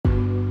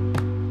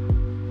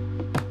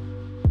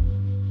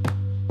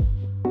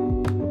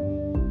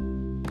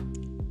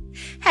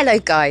Hello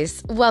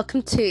guys,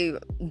 welcome to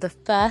the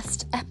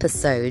first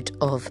episode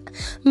of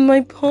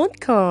my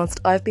podcast.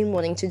 I've been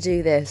wanting to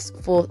do this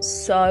for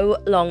so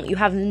long. You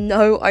have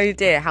no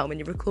idea how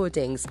many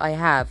recordings I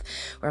have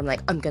where I'm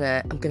like, I'm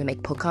gonna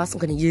make podcasts, I'm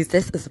gonna use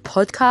this as a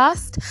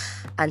podcast,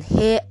 and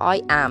here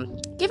I am,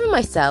 giving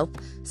myself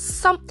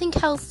something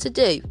else to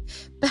do.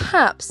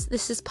 Perhaps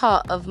this is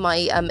part of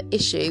my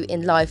issue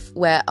in life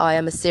where I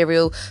am a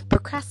serial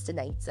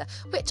procrastinator,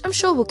 which I'm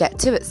sure we'll get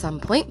to at some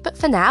point, but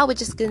for now we're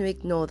just going to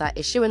ignore that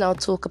issue and I'll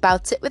talk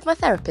about it with my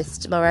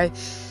therapist tomorrow.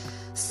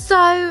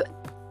 So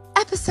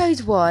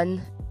episode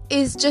 1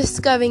 is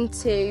just going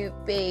to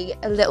be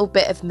a little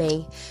bit of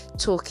me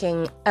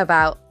talking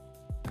about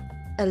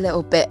a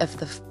little bit of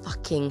the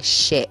fucking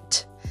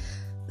shit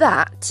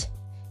that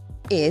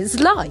is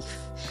life.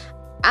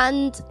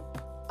 And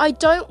I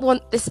don't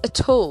want this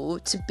at all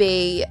to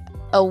be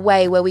a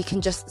way where we can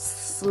just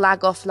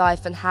slag off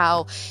life and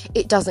how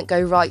it doesn't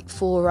go right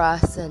for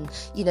us and,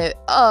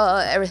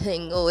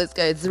 everything always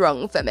goes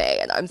wrong for me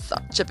and I'm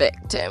such a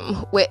victim,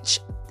 which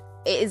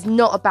it is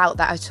not about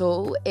that at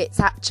all. It's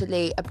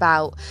actually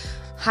about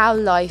how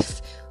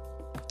life,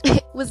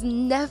 it was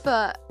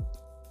never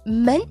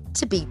meant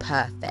to be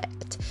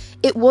perfect.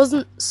 It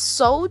wasn't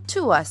sold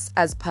to us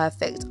as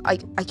perfect. I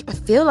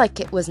feel like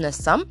it was an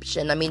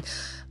assumption. I mean,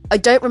 I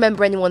don't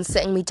remember anyone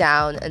sitting me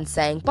down and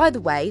saying, by the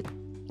way,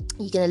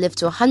 you're going to live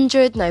to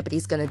 100,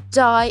 nobody's going to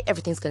die,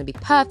 everything's going to be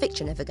perfect,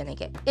 you're never going to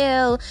get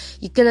ill,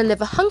 you're going to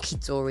live a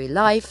hunky-dory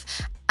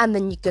life, and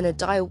then you're going to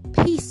die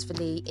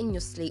peacefully in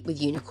your sleep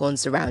with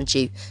unicorns around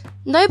you.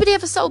 Nobody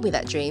ever sold me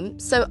that dream,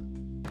 so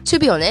to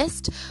be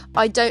honest,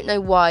 I don't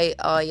know why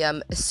I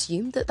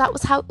assumed that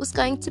was how it was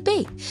going to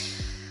be.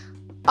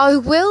 I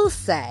will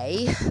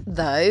say,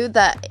 though,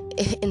 that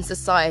in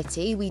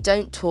society, we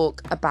don't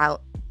talk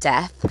about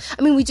death.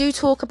 I mean, we do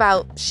talk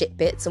about shit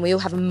bits and we all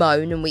have a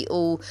moan and we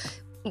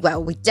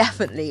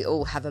definitely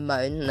all have a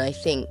moan, and I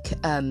think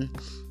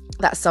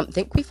that's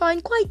something we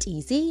find quite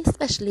easy,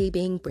 especially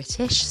being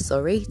British.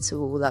 Sorry to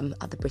all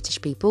other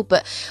British people,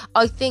 but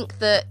I think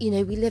that, we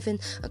live in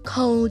a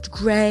cold,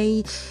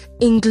 grey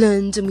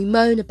England and we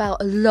moan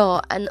about a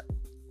lot, and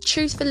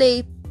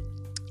truthfully,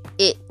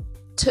 it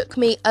took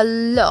me a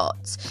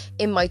lot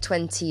in my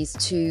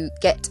 20s to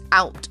get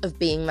out of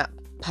being that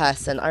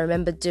person. I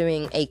remember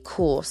doing a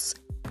course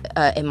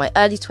in my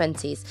early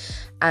 20s,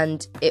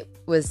 and it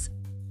was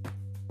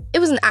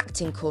an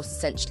acting course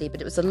essentially,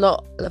 but it was a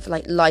lot of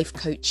like life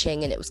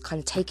coaching, and it was kind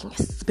of taking a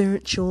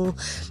spiritual,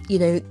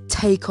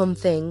 take on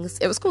things.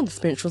 It was called the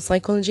spiritual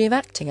psychology of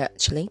acting,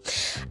 actually.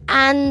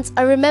 And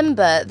I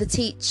remember the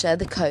teacher,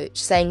 the coach,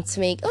 saying to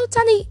me, "Oh,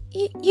 Danny,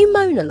 you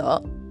moan a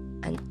lot."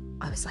 And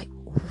I was like,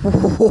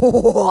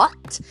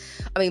 what?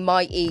 I mean,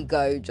 my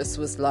ego just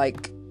was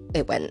like,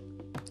 it went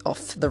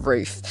off the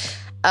roof.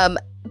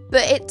 But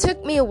it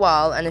took me a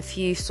while and a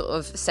few sort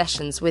of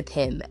sessions with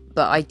him,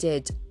 but I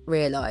did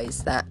realise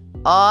that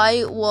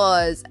I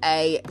was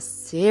a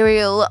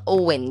serial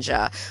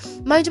whinger.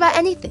 Moaned about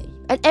anything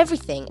and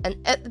everything. And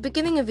at the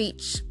beginning of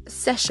each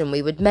session,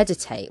 we would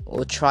meditate,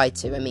 or try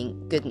to. I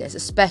mean, goodness,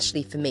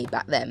 especially for me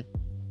back then.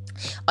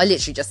 I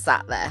literally just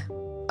sat there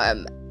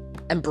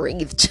and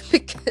breathed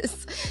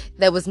because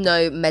there was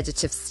no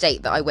meditative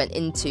state that I went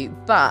into,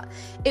 but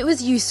it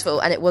was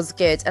useful and it was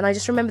good. And I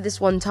just remember this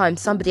one time,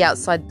 somebody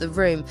outside the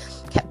room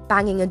kept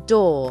banging a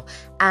door,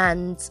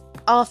 and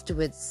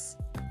afterwards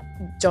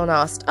John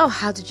asked, "Oh,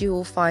 how did you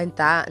all find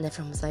that?" And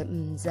everyone was like,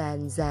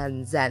 "Zen,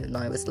 zen, zen." And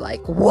I was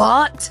like,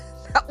 "What?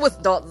 That was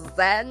not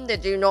zen.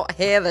 Did you not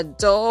hear the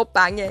door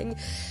banging?"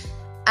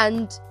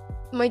 And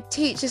my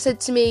teacher said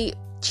to me,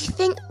 "Do you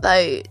think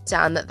though,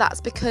 Dan,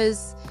 that's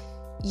because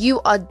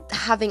you are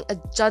having a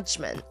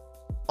judgment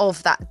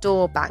of that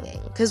door banging?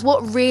 Because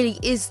what really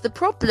is the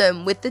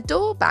problem with the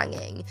door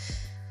banging?"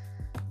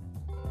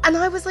 And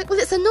I was like, "Well,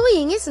 it's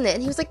annoying, isn't it?"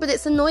 And he was like, "But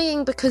it's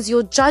annoying because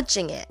you're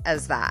judging it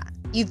as that.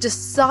 You've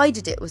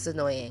decided it was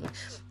annoying."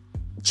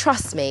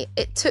 Trust me,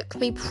 it took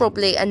me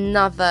probably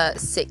another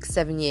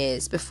 6-7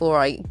 years before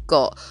I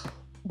got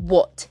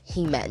what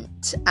he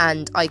meant,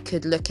 and I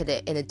could look at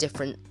it in a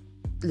different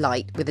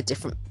light with a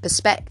different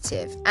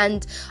perspective.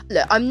 And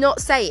look, I'm not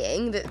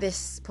saying that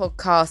this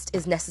podcast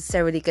is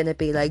necessarily going to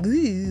be like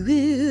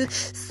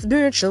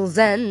spiritual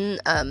zen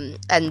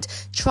and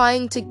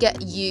trying to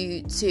get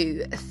you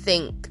to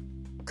think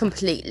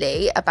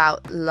completely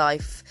about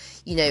life,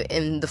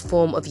 in the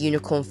form of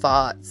unicorn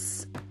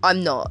farts.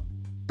 I'm not,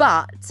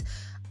 but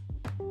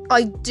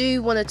I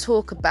do want to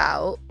talk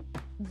about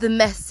the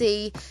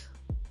messy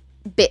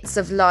bits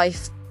of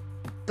life,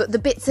 but the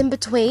bits in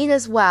between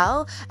as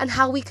well, and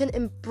how we can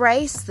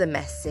embrace the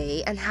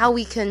messy, and how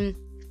we can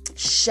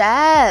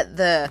share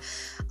the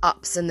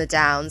ups and the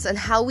downs, and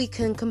how we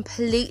can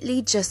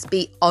completely just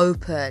be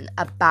open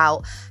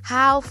about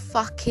how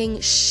fucking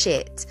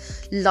shit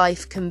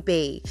life can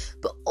be,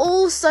 but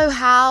also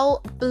how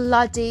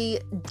bloody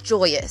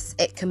joyous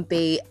it can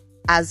be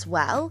as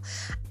well.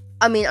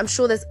 I mean, I'm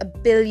sure there's a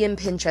billion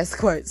Pinterest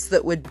quotes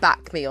that would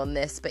back me on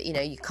this, but, you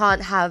know, you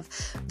can't have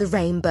the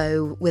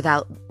rainbow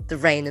without the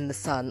rain and the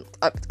sun.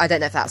 I don't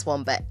know if that's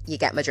one, but you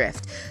get my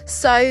drift.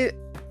 So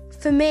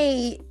for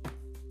me,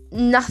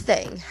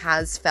 nothing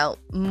has felt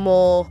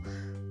more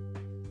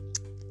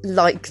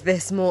like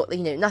this, more, you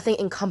know, nothing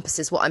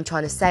encompasses what I'm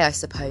trying to say, I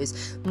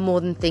suppose, more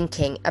than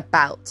thinking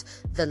about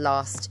the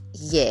last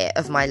year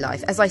of my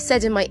life. As I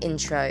said in my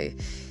intro,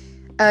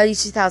 early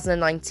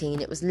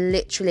 2019, it was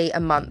literally a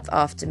month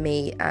after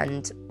me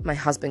and my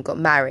husband got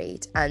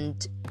married.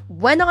 And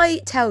when I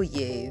tell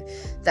you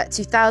that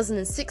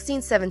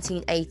 2016,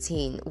 17,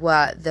 18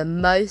 were the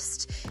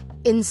most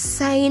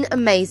insane,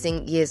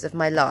 amazing years of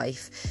my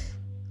life,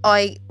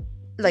 I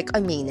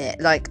mean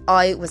it. Like,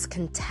 I was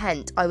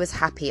content, I was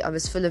happy, I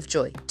was full of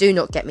joy. Do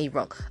not get me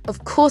wrong.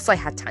 Of course I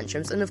had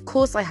tantrums, and of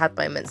course I had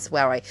moments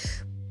where I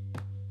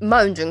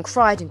moaned and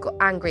cried and got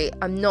angry.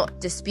 I'm not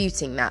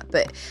disputing that,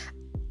 but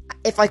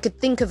if I could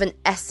think of an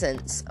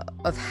essence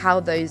of how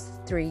those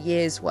 3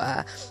 years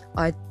were,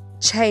 I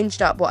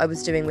changed up what I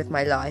was doing with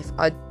my life.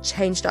 I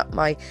changed up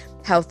my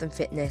health and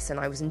fitness, and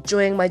I was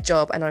enjoying my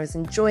job, and I was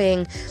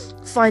enjoying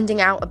finding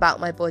out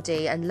about my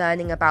body and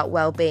learning about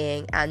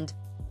well-being and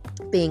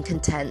being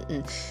content.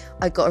 And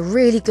I got a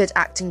really good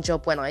acting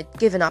job when I'd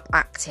given up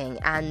acting,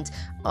 and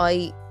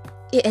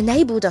it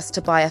enabled us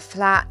to buy a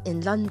flat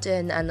in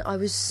London, and I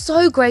was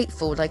so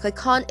grateful. Like, I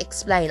can't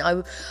explain.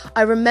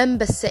 I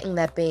remember sitting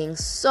there being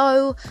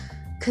so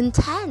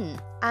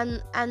content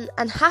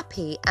and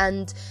happy,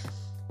 and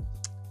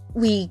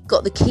we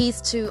got the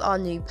keys to our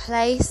new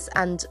place,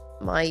 and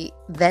my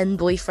then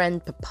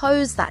boyfriend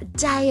proposed that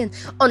day. And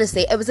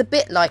honestly, it was a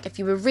bit like if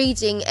you were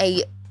reading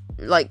a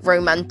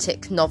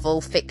romantic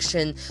novel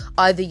fiction,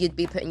 either you'd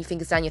be putting your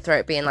fingers down your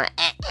throat being like,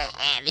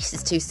 this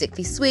is too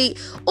sickly sweet,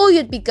 or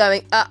you'd be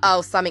going,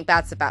 uh-oh, something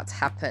bad's about to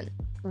happen,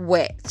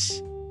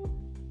 which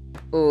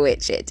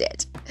it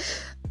did.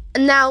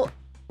 Now,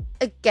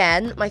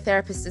 again, my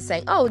therapist is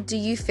saying, oh, do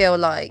you feel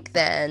like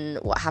then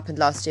what happened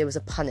last year was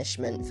a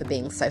punishment for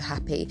being so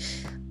happy?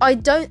 I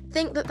don't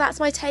think that that's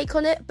my take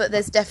on it, but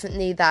there's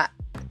definitely that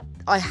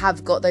I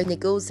have got those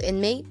niggles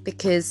in me,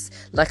 because,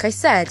 like I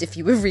said, if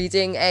you were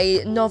reading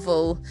a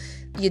novel,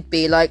 you'd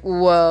be like,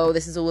 whoa,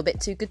 this is all a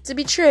bit too good to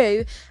be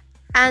true.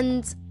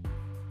 And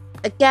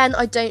again,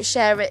 I don't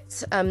share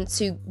it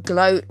to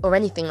gloat or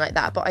anything like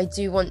that, but I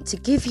do want to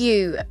give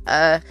you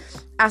a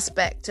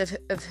aspect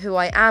of who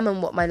I am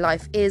and what my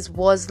life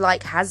was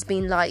like, has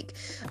been like,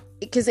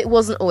 because it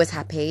wasn't always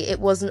happy, it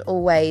wasn't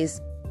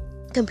always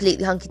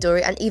completely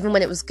hunky-dory, and even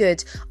when it was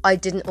good, I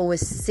didn't always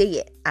see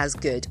it as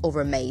good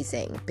or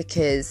amazing,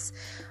 because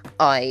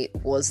I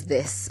was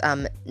this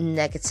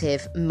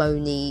negative,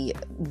 moany,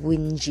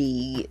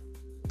 whingy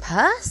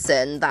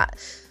person. That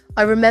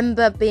I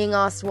remember being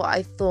asked what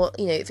I thought,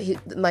 you know,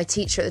 my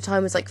teacher at the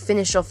time was like,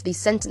 finish off these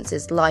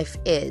sentences: life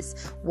is,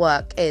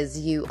 work is,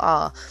 you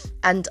are.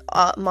 And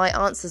my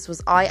answers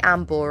was, I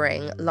am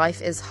boring,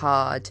 life is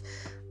hard,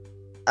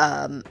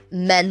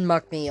 men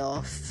mug me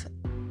off,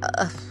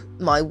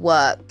 my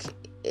work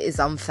is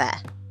unfair,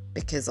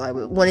 because I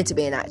wanted to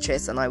be an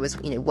actress, and I was,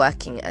 you know,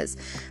 working as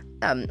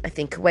I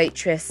think a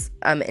waitress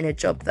in a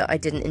job that I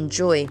didn't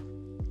enjoy,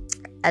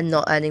 and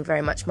not earning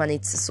very much money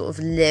to sort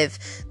of live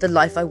the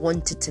life I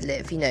wanted to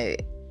live, you know,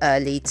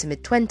 early to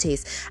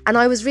mid-20s. And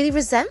I was really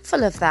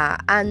resentful of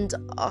that, and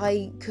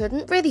I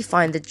couldn't really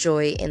find the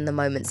joy in the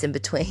moments in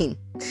between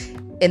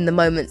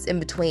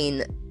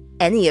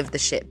any of the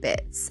shit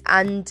bits.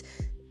 And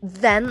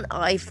then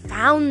I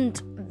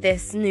found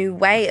this new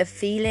way of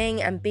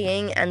feeling and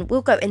being, and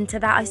we'll go into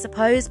that, I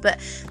suppose, but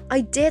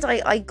I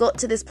got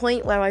to this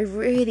point where I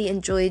really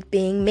enjoyed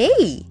being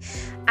me,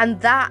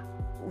 and that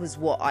was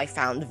what I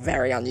found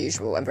very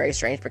unusual and very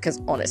strange,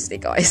 because honestly,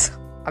 guys,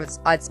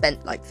 I'd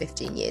spent like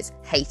 15 years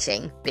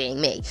hating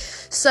being me.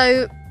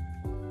 So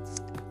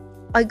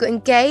I got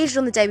engaged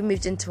on the day we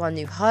moved into our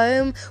new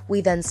home.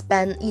 We then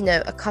spent, you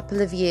know, a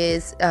couple of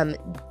years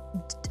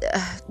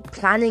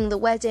planning the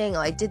wedding.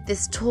 I did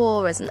this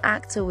tour as an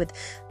actor with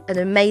an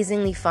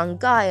amazingly fun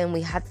guy, and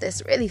we had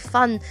this really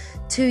fun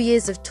 2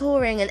 years of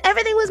touring, and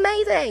everything was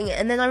amazing.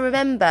 And then I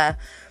remember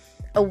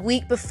a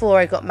week before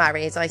I got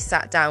married, I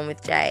sat down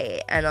with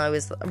Jay, and I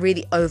was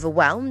really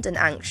overwhelmed and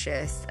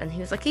anxious, and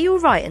he was like, are you all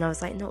right? And I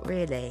was like, not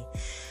really.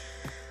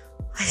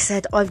 I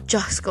said, I've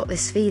just got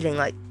this feeling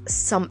like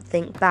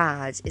something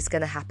bad is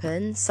going to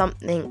happen.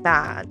 Something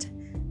bad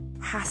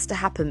has to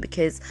happen,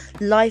 because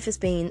life has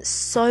been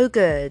so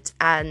good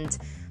and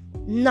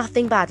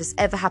nothing bad has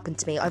ever happened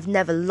to me. I've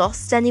never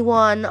lost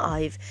anyone.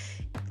 I've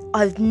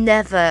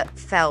never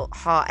felt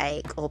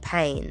heartache or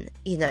pain,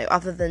 you know,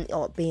 other than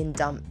being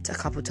dumped a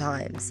couple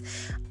times.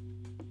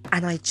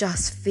 And I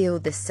just feel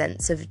this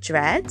sense of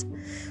dread.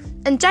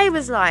 And Jay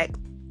was like,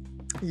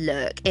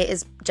 look,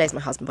 Jay's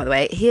my husband, by the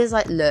way. He was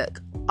like,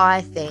 look,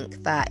 I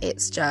think that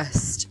it's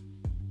just,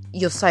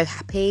 you're so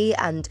happy,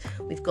 and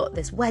we've got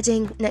this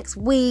wedding next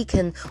week,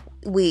 and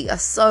we are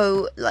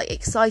so like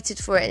excited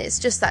for it, and it's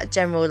just that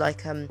general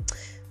like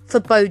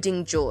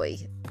foreboding joy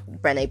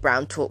Brené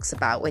Brown talks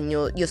about, when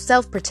you're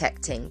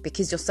self-protecting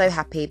because you're so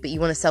happy, but you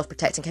want to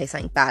self-protect in case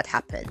something bad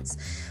happens.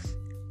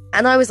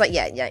 And I was like,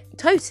 yeah,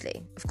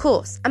 totally, of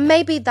course. And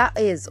maybe that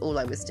is all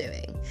I was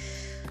doing.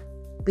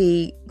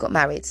 We got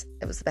married.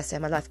 It was the best day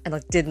of my life. And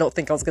I did not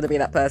think I was going to be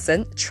that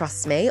person.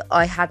 Trust me,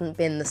 I hadn't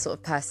been the sort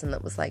of person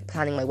that was like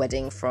planning my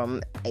wedding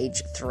from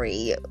age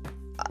 3.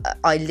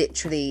 I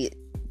literally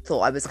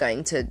thought I was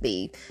going to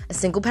be a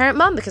single parent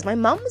mum because my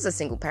mum was a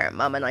single parent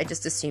mum, and I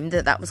just assumed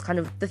that was kind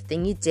of the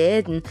thing you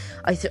did. And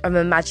I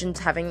imagined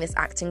having this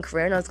acting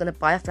career, and I was going to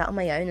buy a flat on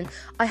my own, and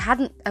I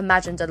hadn't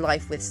imagined a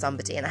life with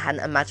somebody, and I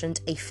hadn't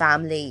imagined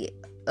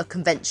a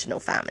conventional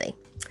family,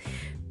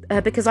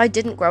 because I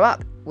didn't grow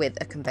up with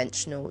a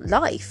conventional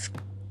life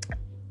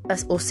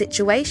or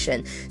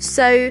situation.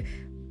 So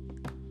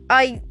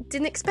I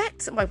didn't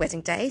expect my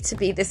wedding day to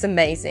be this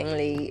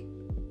amazingly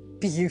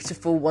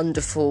beautiful,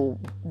 wonderful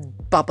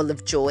bubble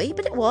of joy,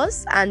 but it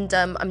was. And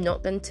I'm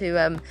not going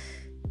to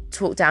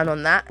talk down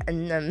on that.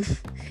 And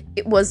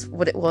it was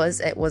what it was.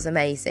 It was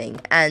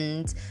amazing.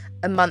 And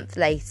a month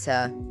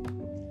later,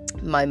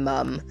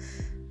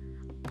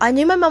 I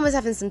knew my mum was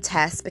having some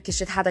tests because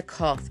she'd had a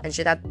cough and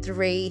she'd had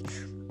 3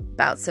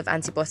 bouts of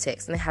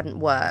antibiotics and they hadn't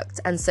worked.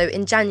 And so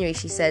in January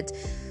she said,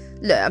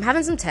 look, I'm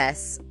having some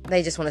tests.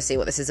 They just want to see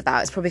what this is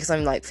about. It's probably because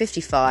I'm like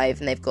 55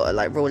 and they've got to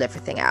like rule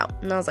everything out.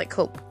 And I was like,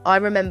 cool. I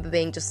remember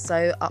being just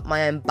so up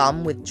my own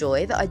bum with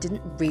joy that I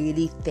didn't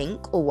really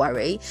think or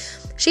worry.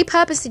 She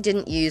purposely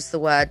didn't use the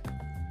word.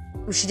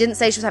 She didn't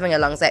say she was having a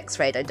lungs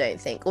x-rayed, I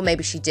don't think. Or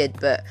maybe she did,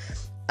 but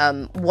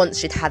once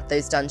she'd had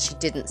those done, she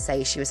didn't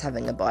say she was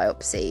having a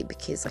biopsy,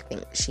 because I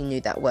think she knew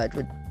that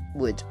word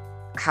would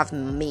have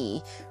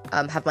me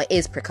have my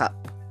ears prick up.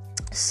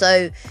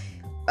 So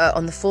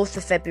on the 4th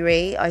of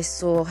February, I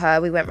saw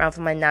her. We went round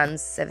for my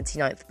nan's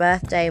 79th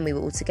birthday and we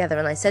were all together,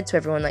 and I said to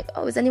everyone, like,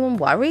 oh, is anyone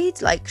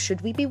worried? Like,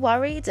 should we be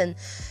worried? And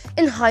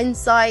in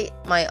hindsight,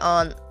 my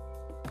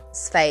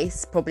aunt's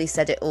face probably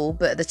said it all,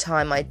 but at the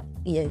time I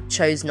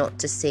chose not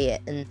to see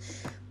it. And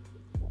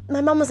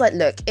my mum was like,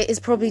 look, it is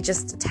probably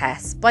just a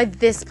test. By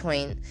this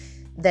point,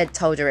 they'd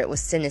told her it was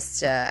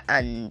sinister,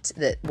 and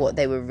that what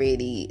they were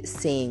really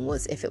seeing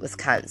was if it was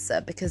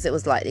cancer, because it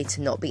was likely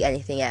to not be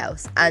anything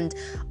else. And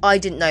I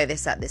didn't know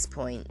this at this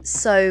point.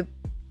 So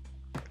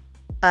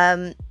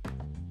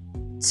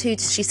she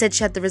said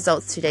she had the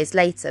results 2 days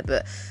later,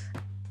 but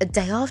a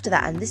day after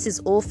that, and this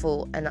is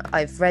awful, and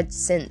I've read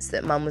since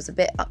that mum was a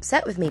bit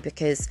upset with me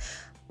because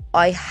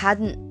I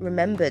hadn't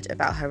remembered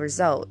about her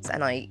results,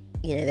 and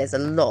there's a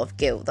lot of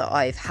guilt that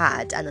I've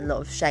had and a lot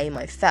of shame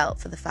I felt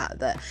for the fact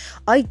that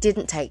I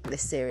didn't take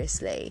this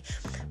seriously.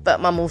 But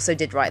mum also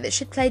did write that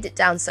she'd played it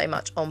down so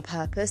much on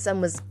purpose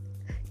and was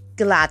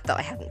glad that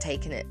I hadn't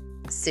taken it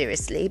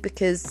seriously,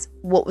 because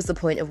what was the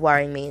point of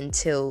worrying me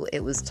until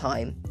it was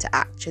time to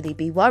actually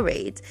be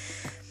worried?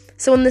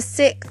 So on the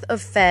 6th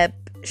of Feb,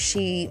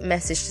 she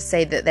messaged to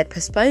say that they'd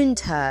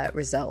postponed her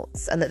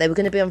results and that they were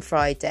going to be on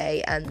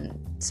Friday, and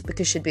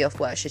because she'd be off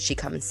work, should she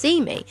come and see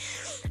me?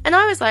 And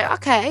I was like,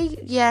 okay,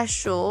 yeah,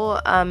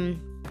 sure.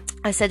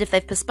 I said, if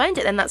they've postponed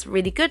it, then that's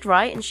really good,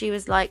 right? And she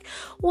was like,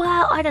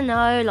 well, I don't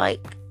know,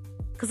 like,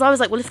 because I was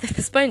like, well, if they've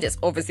postponed it, it's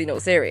obviously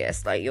not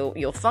serious, like,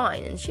 you're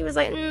fine. And she was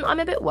like, I'm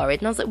a bit worried.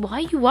 And I was like, why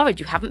are you worried?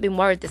 You haven't been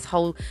worried this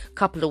whole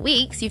couple of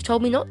weeks. You've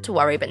told me not to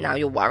worry, but now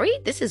you're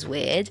worried? This is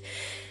weird.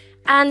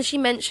 And she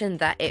mentioned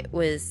that it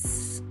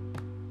was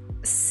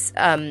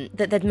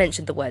that they'd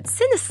mentioned the word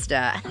sinister,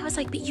 and I was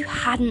like, but you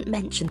hadn't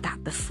mentioned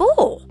that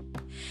before.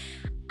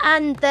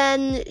 And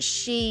then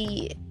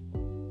she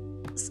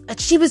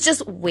was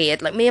just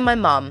weird. Like, me and my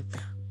mum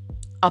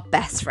are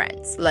best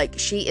friends. Like,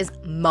 she is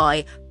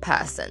my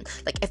person.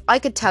 Like, if I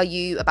could tell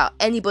you about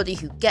anybody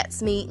who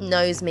gets me,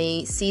 knows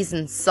me, sees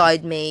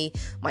inside me,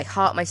 my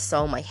heart, my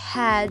soul, my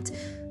head,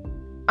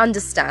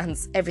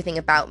 understands everything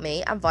about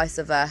me, and vice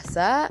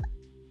versa,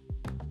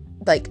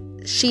 like,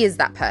 she is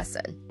that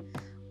person.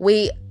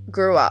 I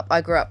grew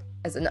up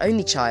as an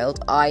only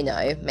child, I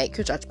know, make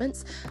your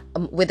judgments,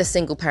 with a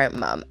single parent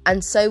mum.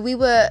 And so we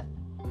were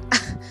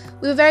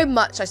very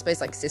much, I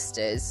suppose, like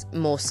sisters,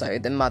 more so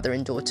than mother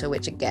and daughter,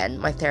 which again,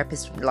 my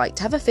therapist would like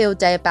to have a field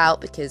day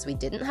about, because we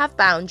didn't have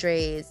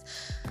boundaries.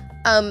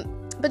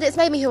 But it's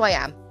made me who I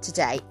am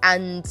today.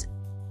 And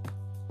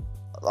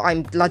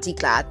I'm bloody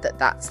glad that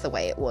that's the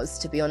way it was,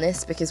 to be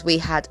honest, because we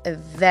had a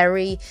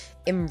very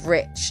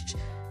enriched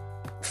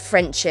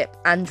friendship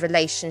and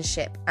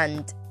relationship,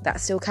 and that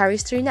still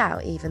carries through now,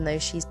 even though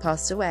she's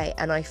passed away.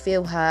 And I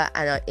feel her,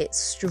 and it's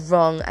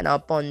strong, and our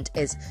bond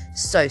is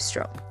so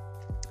strong.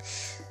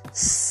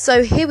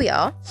 So here we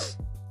are,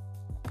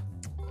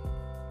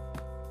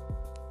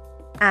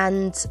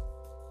 and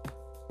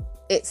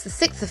it's the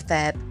 6th of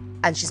Feb,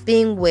 and she's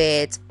being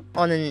weird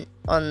on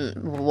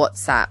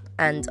WhatsApp,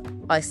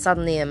 and I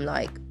suddenly am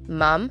like,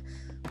 Mum,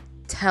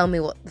 tell me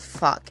what the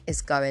fuck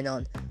is going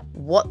on.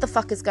 What the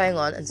fuck is going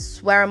on? And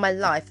swear on my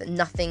life that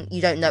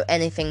you don't know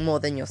anything more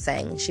than you're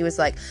saying. And she was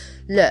like,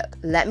 look,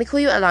 let me call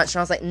you at lunch. And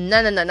I was like,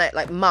 no,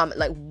 like, Mum,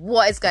 like,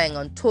 what is going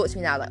on? Talk to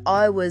me now. Like,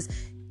 I was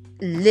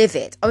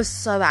livid. I was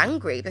so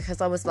angry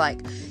because I was like,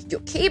 you're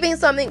keeping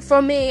something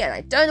from me and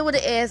I don't know what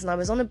it is. And I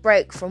was on a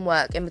break from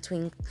work in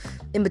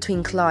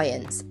between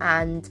clients,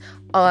 and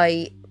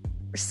I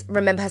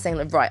remember her saying,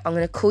 like, right, I'm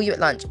going to call you at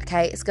lunch,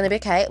 okay? It's going to be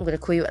okay. I'm going to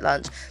call you at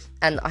lunch.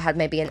 And I had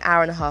maybe an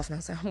hour and a half, and I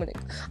was like, I'm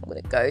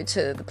going to go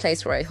to the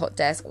place where I hot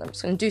desk, and I'm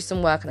just going to do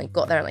some work. And I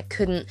got there and I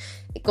couldn't.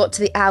 It got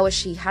to the hour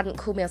she hadn't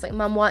called me. I was like,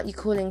 Mum, why aren't you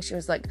calling? She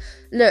was like,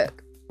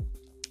 look,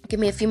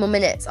 give me a few more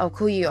minutes, I'll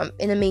call you, I'm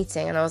in a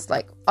meeting. And I was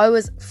like, I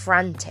was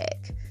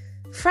frantic,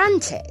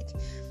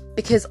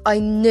 because I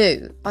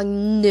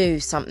knew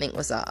something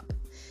was up.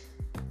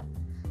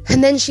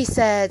 And then she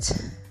said,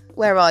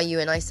 where are you?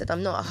 And I said,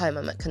 I'm not at home,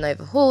 I'm at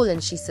Canova Hall.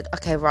 And she said,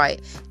 okay,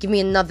 right, give me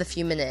another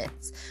few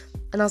minutes.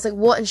 And I was like,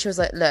 what? And she was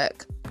like,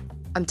 look,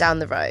 I'm down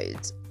the road.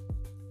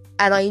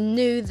 And I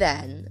knew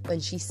then,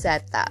 when she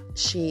said that,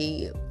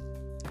 she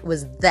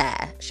was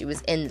there, she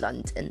was in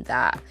London,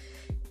 that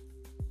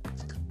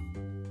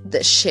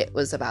shit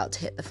was about to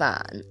hit the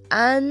fan.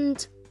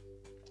 And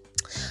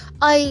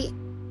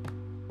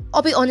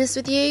I'll be honest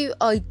with you,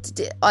 I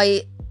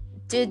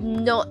did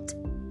not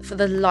for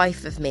the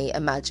life of me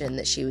imagine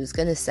that she was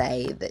going to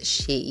say that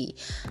she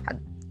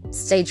had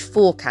stage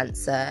 4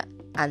 cancer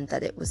and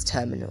that it was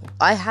terminal.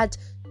 I had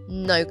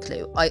no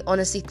clue. I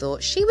honestly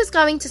thought she was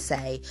going to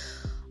say,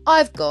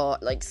 I've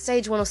got like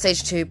stage 1 or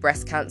stage 2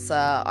 breast cancer,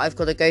 I've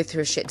got to go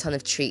through a shit ton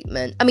of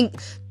treatment. I mean,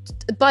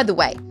 by the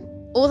way,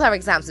 all her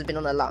exams had been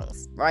on her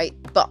lungs, right?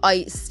 But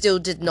I still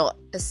did not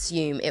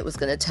assume it was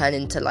going to turn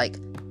into like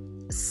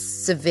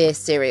severe,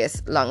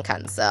 serious lung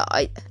cancer.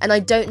 I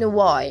don't know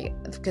why,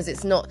 because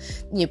it's not,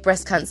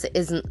 breast cancer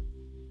isn't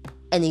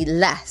any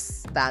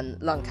less than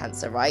lung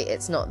cancer, right?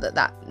 It's not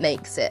that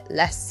makes it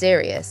less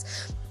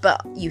serious.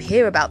 But you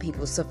hear about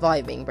people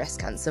surviving breast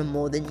cancer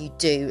more than you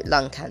do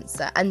lung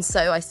cancer. And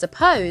so I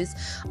suppose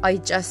I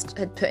just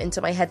had put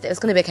into my head that it was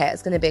going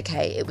to be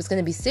okay, It was going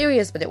to be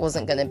serious, but it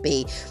wasn't going to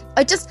be.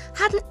 I just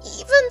hadn't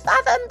even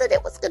fathomed that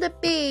it was going to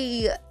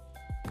be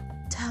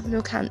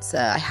terminal cancer.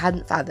 I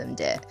hadn't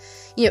fathomed it.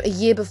 A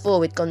year before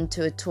we'd gone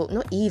to a talk,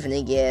 not even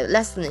a year,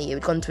 less than a year,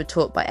 we'd gone to a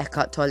talk by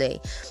Eckhart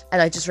Tolle.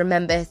 And I just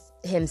remember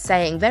him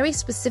saying very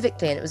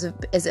specifically, and it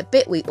was a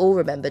bit we all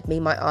remembered, me,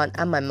 my aunt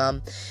and my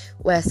mum,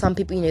 where some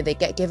people, they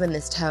get given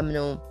this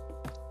terminal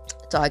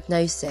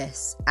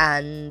diagnosis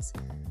and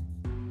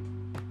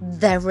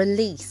they're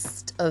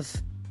released of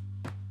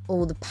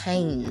all the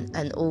pain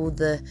and all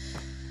the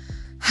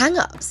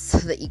hang-ups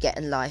that you get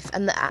in life,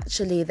 and that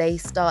actually they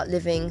start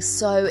living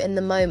so in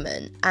the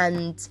moment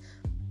and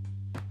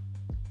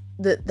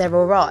that they're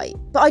all right.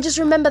 But I just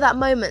remember that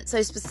moment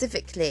so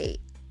specifically,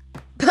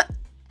 but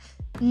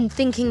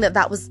thinking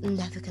that was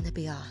never going to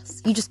be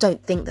us. You just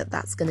don't think that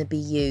that's going to be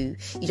you.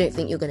 You don't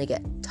think you're going to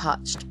get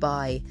touched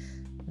by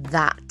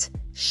that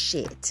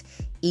shit,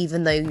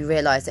 even though you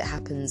realise it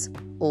happens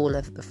all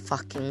of the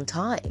fucking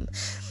time.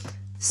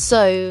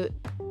 So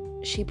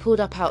she pulled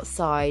up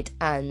outside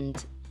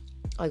and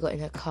I got in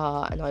her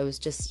car and I was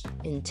just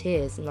in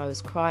tears and I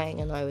was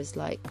crying and I was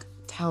like,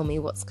 tell me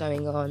what's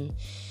going on.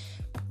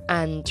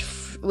 And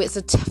it's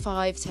a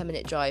 5-10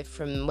 minute drive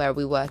from where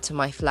we were to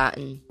my flat,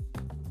 and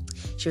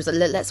she was like,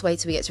 let's wait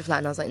till we get to your flat.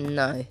 And I was like,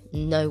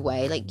 no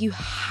way. Like, you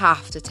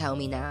have to tell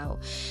me now.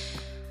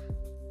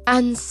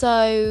 And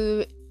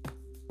so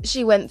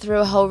she went through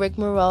a whole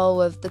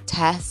rigmarole of the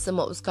tests and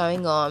what was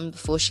going on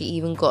before she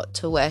even got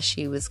to where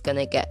she was going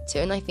to get to.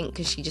 And I think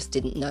because she just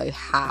didn't know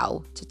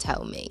how to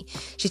tell me.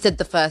 She said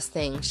the first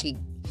thing she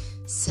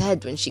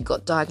said when she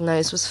got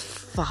diagnosed was,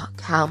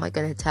 fuck, how am I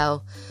going to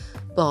tell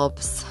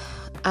Bobs?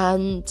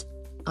 And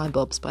I'm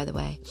Bobs, by the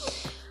way.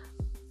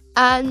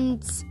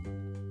 And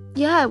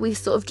yeah, we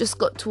sort of just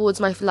got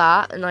towards my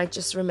flat, and I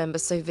just remember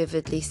so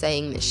vividly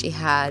saying that she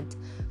had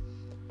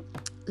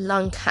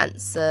lung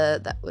cancer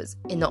that was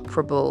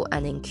inoperable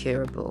and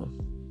incurable,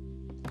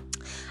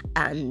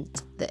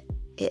 and that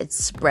it had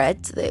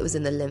spread, that it was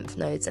in the lymph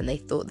nodes, and they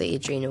thought the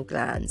adrenal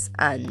glands.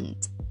 And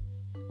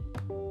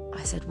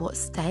I said, what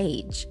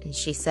stage? And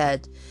she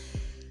said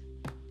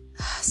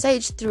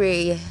stage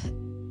 3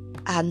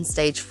 and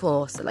stage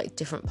 4, so like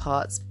different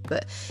parts,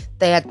 but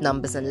they had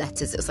numbers and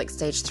letters. It was like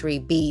stage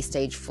 3B,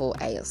 stage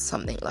 4A or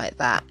something like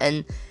that.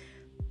 And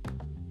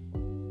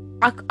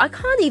I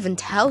can't even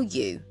tell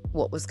you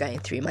what was going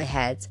through my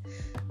head.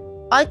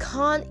 I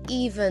can't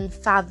even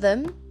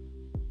fathom,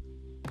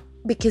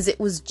 because it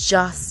was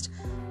just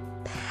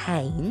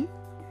pain.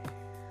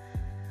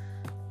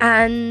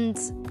 And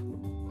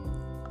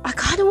I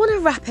kind of want to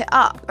wrap it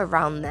up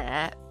around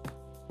there,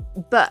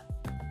 but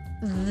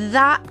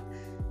that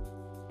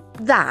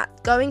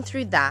going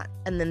through that,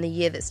 and then the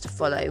year that's to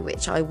follow,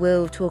 which I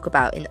will talk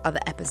about in other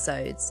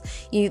episodes,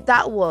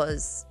 that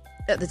was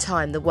at the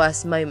time the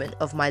worst moment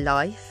of my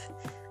life.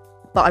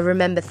 But I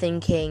remember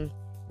thinking,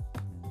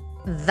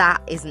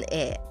 that isn't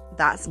it.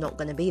 That's not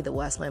going to be the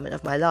worst moment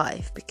of my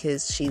life,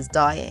 because she's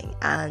dying,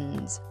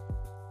 and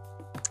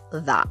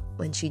that,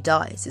 when she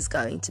dies, is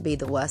going to be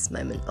the worst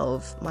moment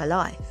of my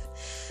life.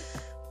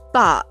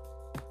 But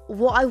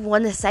what I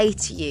want to say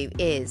to you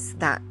is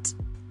that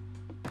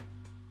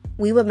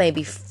we were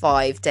maybe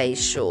 5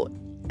 days short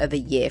of a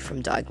year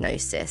from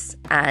diagnosis,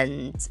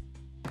 and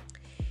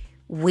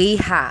we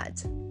had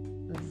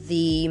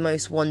the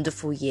most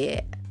wonderful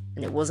year.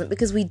 And it wasn't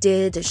because we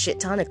did a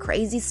shit ton of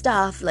crazy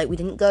stuff, like we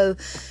didn't go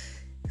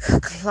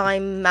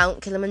climb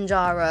Mount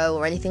Kilimanjaro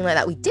or anything like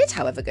that. We did,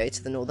 however, go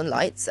to the Northern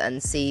Lights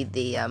and see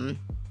the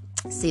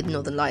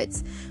Northern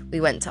Lights.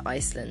 We went to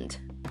Iceland.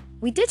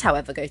 We did,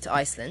 however, go to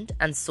Iceland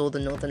and saw the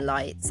Northern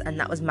Lights, and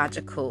that was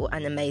magical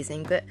and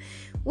amazing. But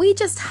we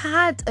just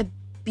had a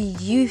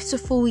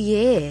beautiful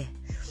year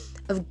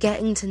of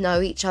getting to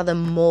know each other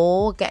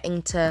more,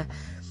 getting to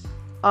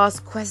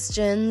ask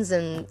questions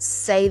and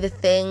say the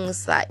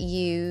things that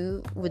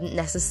you wouldn't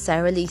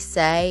necessarily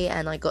say.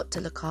 And I got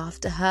to look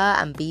after her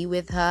and be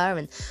with her,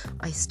 and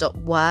I stopped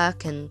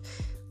work, and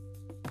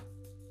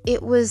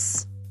it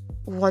was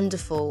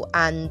wonderful.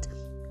 And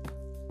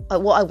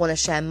what I want to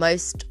share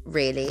most,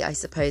 really, I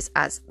suppose,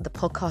 as the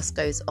podcast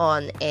goes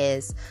on,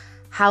 is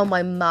how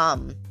my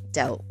mum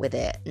dealt with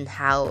it and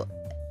how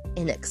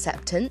in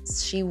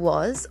acceptance she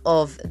was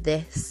of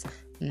this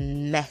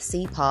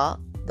messy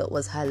part that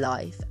was her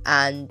life,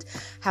 and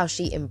how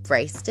she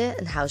embraced it,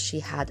 and how she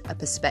had a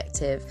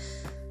perspective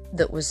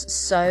that was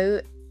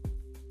so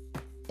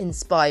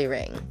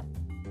inspiring.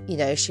 You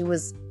know, she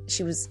loves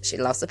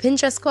a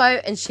Pinterest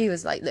quote, and she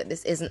was like, look,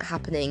 this isn't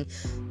happening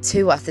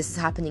to us, this is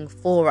happening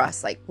for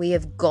us. Like, we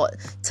have got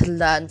to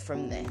learn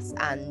from this,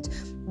 and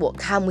what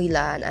can we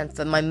learn? And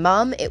for my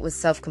mum, it was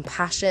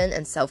self-compassion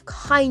and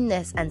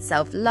self-kindness and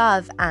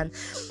self-love, and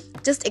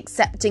just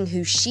accepting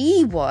who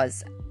she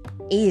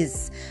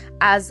is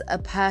as a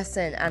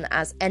person and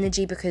as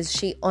energy, because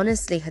she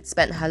honestly had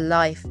spent her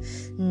life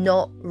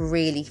not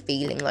really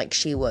feeling like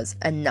she was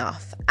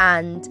enough.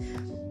 And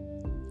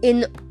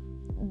in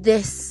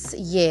this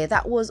year,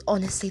 that was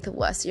honestly the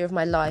worst year of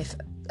my life.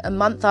 A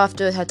month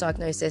after her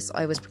diagnosis,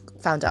 I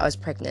found out I was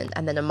pregnant,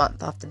 and then a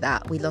month after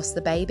that, we lost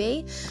the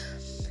baby.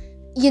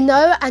 You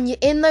know, and you're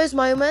in those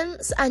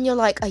moments and you're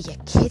like, are you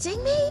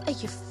kidding me? Are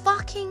you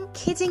fucking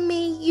kidding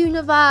me,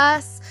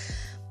 universe?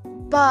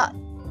 But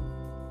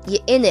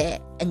you're in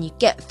it and you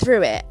get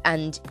through it,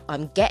 and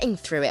I'm getting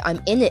through it.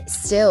 I'm in it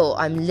still.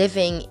 I'm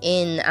living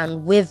in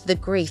and with the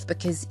grief,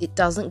 because it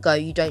doesn't go.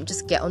 You don't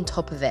just get on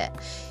top of it.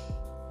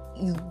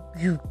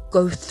 You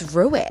go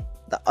through it.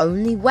 The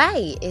only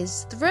way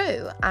is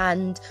through.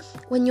 And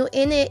when you're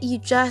in it, you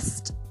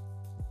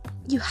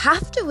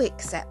have to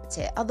accept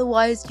it.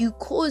 Otherwise, you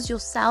cause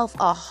yourself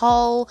a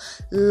whole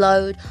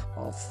load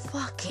of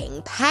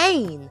fucking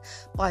pain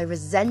by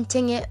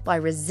resenting it, by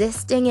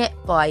resisting it,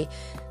 by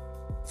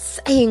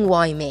saying,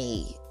 why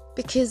me?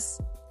 Because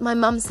my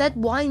mum said,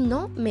 why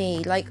not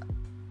me? Like,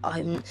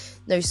 I'm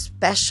no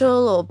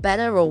special or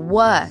better or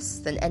worse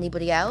than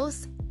anybody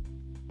else.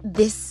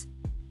 This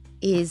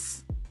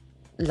is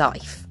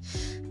life.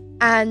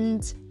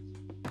 And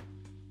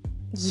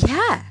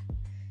yeah,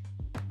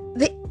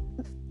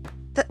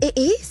 it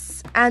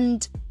is.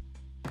 And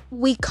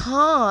we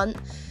can't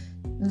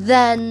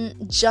then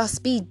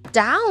just be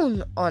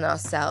down on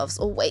ourselves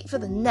or wait for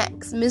the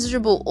next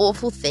miserable,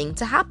 awful thing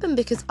to happen,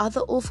 because other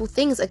awful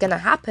things are going to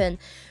happen.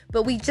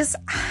 But we just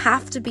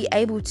have to be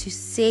able to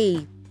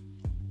see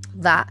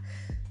that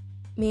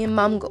me and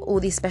mum got all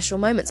these special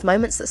moments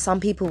that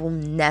some people will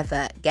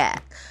never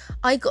get.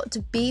 I got to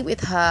be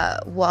with her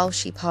while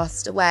she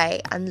passed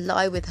away and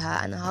lie with her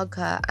and hug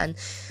her and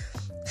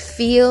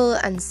feel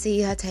and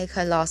see her take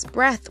her last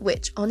breath,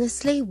 which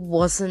honestly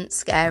wasn't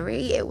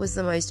scary. It was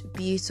the most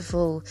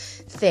beautiful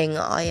thing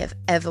I have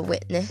ever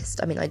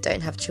witnessed. I mean, I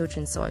don't have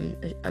children, so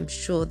I'm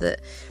sure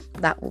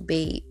that will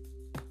be,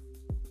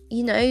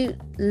 you know,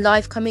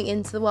 life coming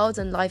into the world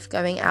and life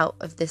going out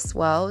of this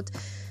world,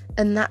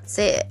 and that's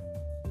it.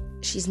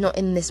 She's not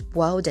in this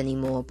world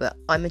anymore, but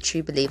I'm a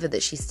true believer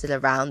that she's still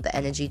around. The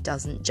energy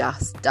doesn't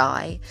just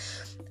die.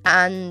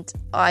 And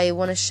I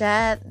want to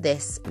share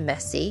this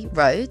messy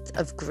road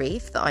of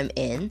grief that I'm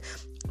in,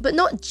 but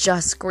not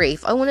just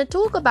grief. I want to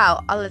talk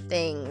about other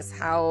things,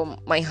 how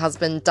my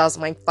husband does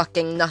my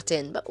fucking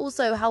nutting, but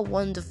also how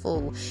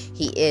wonderful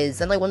he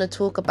is. And I want to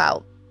talk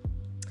about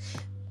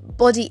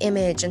body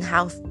image and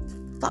how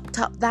fucked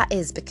up that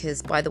is,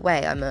 because, by the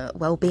way, I'm a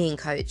well-being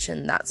coach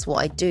and that's what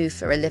I do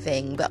for a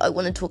living. But I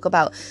want to talk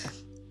about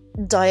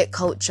diet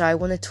culture. I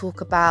want to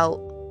talk about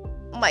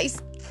my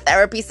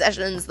therapy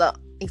sessions that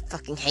I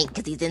fucking hate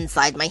because he's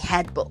inside my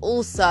head, but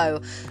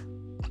also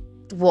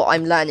what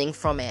I'm learning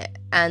from it.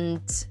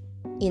 And,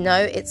 you know,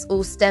 it's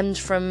all stemmed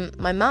from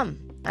my mum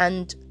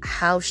and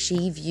how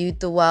she viewed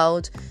the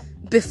world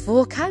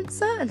before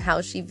cancer and how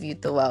she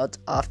viewed the world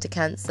after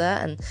cancer,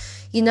 and,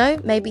 you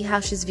know, maybe how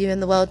she's viewing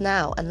the world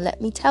now. And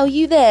let me tell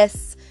you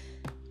this,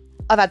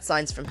 I've had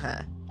signs from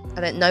her.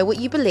 I don't know what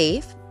you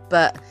believe,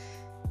 but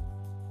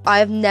I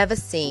have never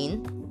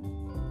seen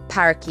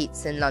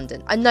parakeets in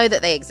London. I know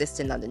that they exist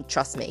in London,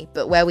 trust me,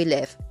 but where we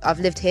live, I've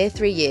lived here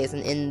 3 years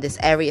and in this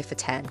area for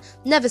 10,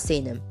 never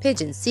seen them.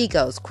 Pigeons,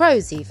 seagulls,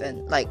 crows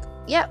even, like,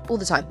 yeah, all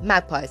the time,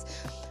 magpies.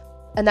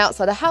 And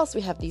outside the house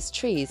we have these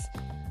trees.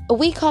 A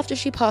week after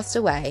she passed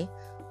away,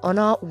 on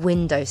our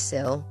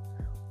windowsill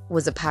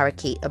was a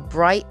parakeet, a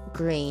bright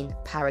green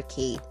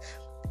parakeet.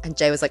 And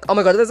Jay was like, oh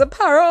my God, there's a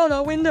parrot on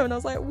our window. And I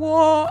was like,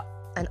 what?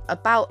 And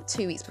about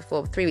 3 weeks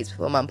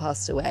before Mum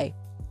passed away,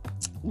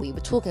 we were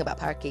talking about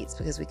parakeets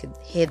because we could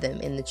hear them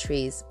in the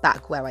trees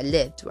back where I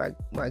lived, where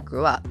I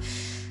grew up.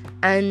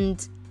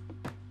 And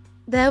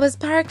there was a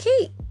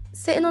parakeet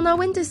sitting on our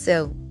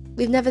windowsill.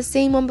 We've never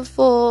seen one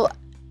before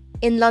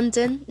in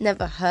London,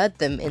 never heard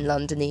them in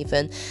London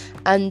even.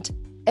 And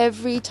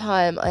every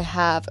time I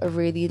have a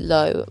really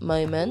low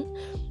moment,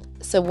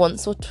 so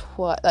once or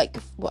twice,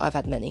 I've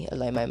had many a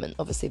low moment,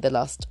 obviously the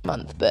last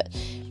month, but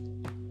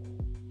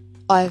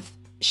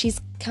she's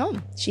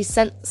come. She's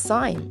sent a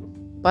sign.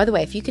 By the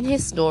way, if you can hear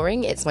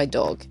snoring, it's my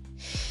dog.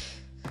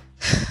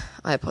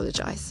 I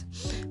apologise.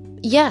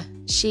 Yeah,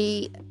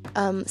 so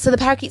the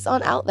parakeets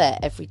aren't out there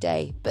every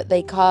day, but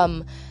they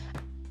come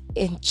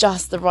in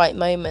just the right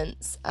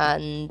moments.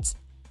 And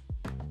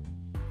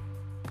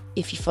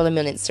if you follow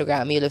me on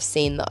Instagram, you'll have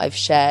seen that I've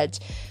shared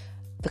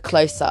the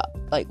close-up,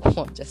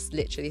 one just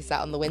literally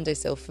sat on the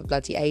windowsill for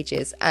bloody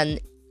ages.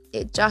 And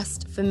it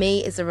just, for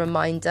me, is a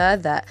reminder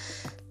that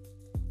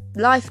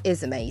life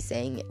is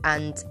amazing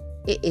and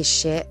it is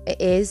shit. There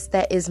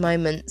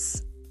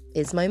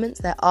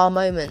are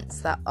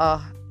moments that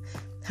are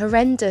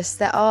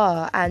horrendous,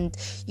 and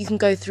you can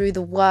go through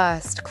the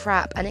worst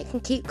crap and it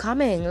can keep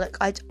coming.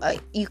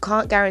 You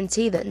can't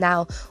guarantee that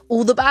now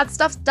all the bad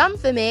stuff's done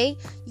for me.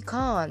 You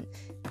can't.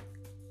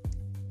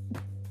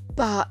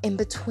 But in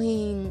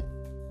between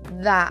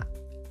that,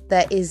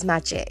 there is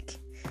magic,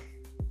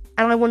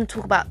 and I want to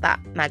talk about that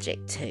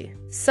magic too.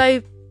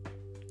 So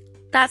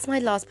that's my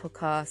last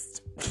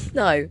podcast.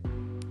 No,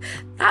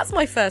 that's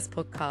my first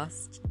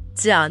podcast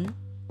done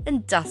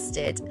and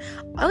dusted.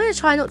 I'm going to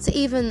try not to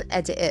even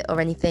edit it or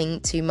anything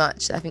too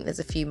much. I think there's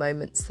a few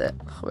moments that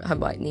I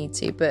might need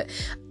to, but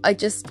I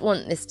just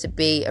want this to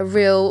be a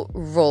real,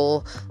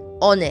 raw,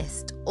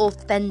 honest,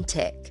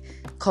 authentic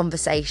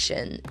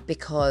conversation,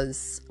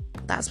 because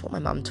that's what my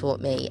mum taught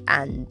me,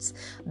 and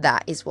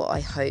that is what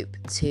I hope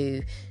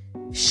to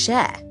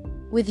share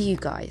with you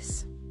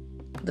guys.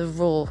 The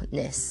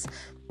rawness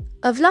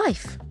of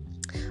life.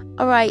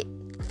 All right.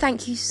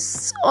 Thank you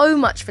so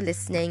much for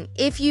listening.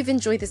 If you've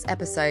enjoyed this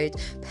episode,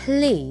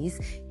 please,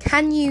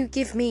 can you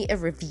give me a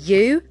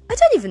review? I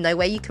don't even know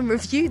where you can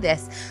review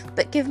this,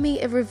 but give me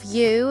a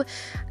review.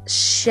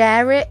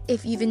 Share it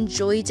if you've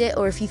enjoyed it,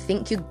 or if you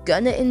think you're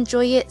gonna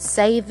enjoy it.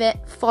 Save it,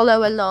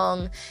 follow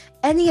along,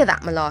 any of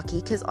that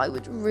malarkey, because I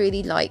would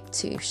really like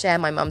to share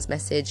my mum's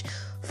message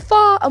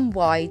far and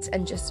wide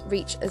and just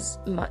reach as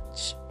many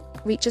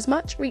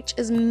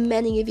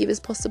of you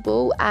as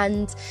possible.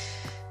 And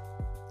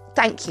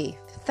thank you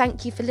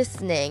for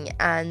listening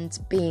and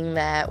being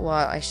there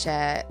while I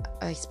share,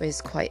 I suppose,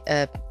 quite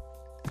a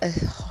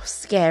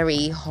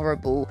scary,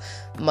 horrible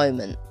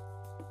moment.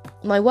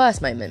 My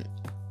worst moment.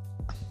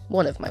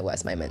 One of my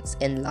worst moments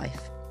in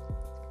life.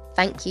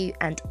 Thank you,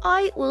 and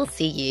I will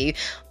see you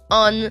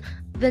on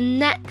the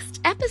next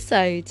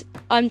episode.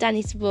 I'm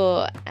Danny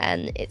Tabor,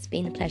 and it's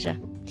been a pleasure.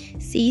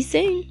 See you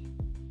soon.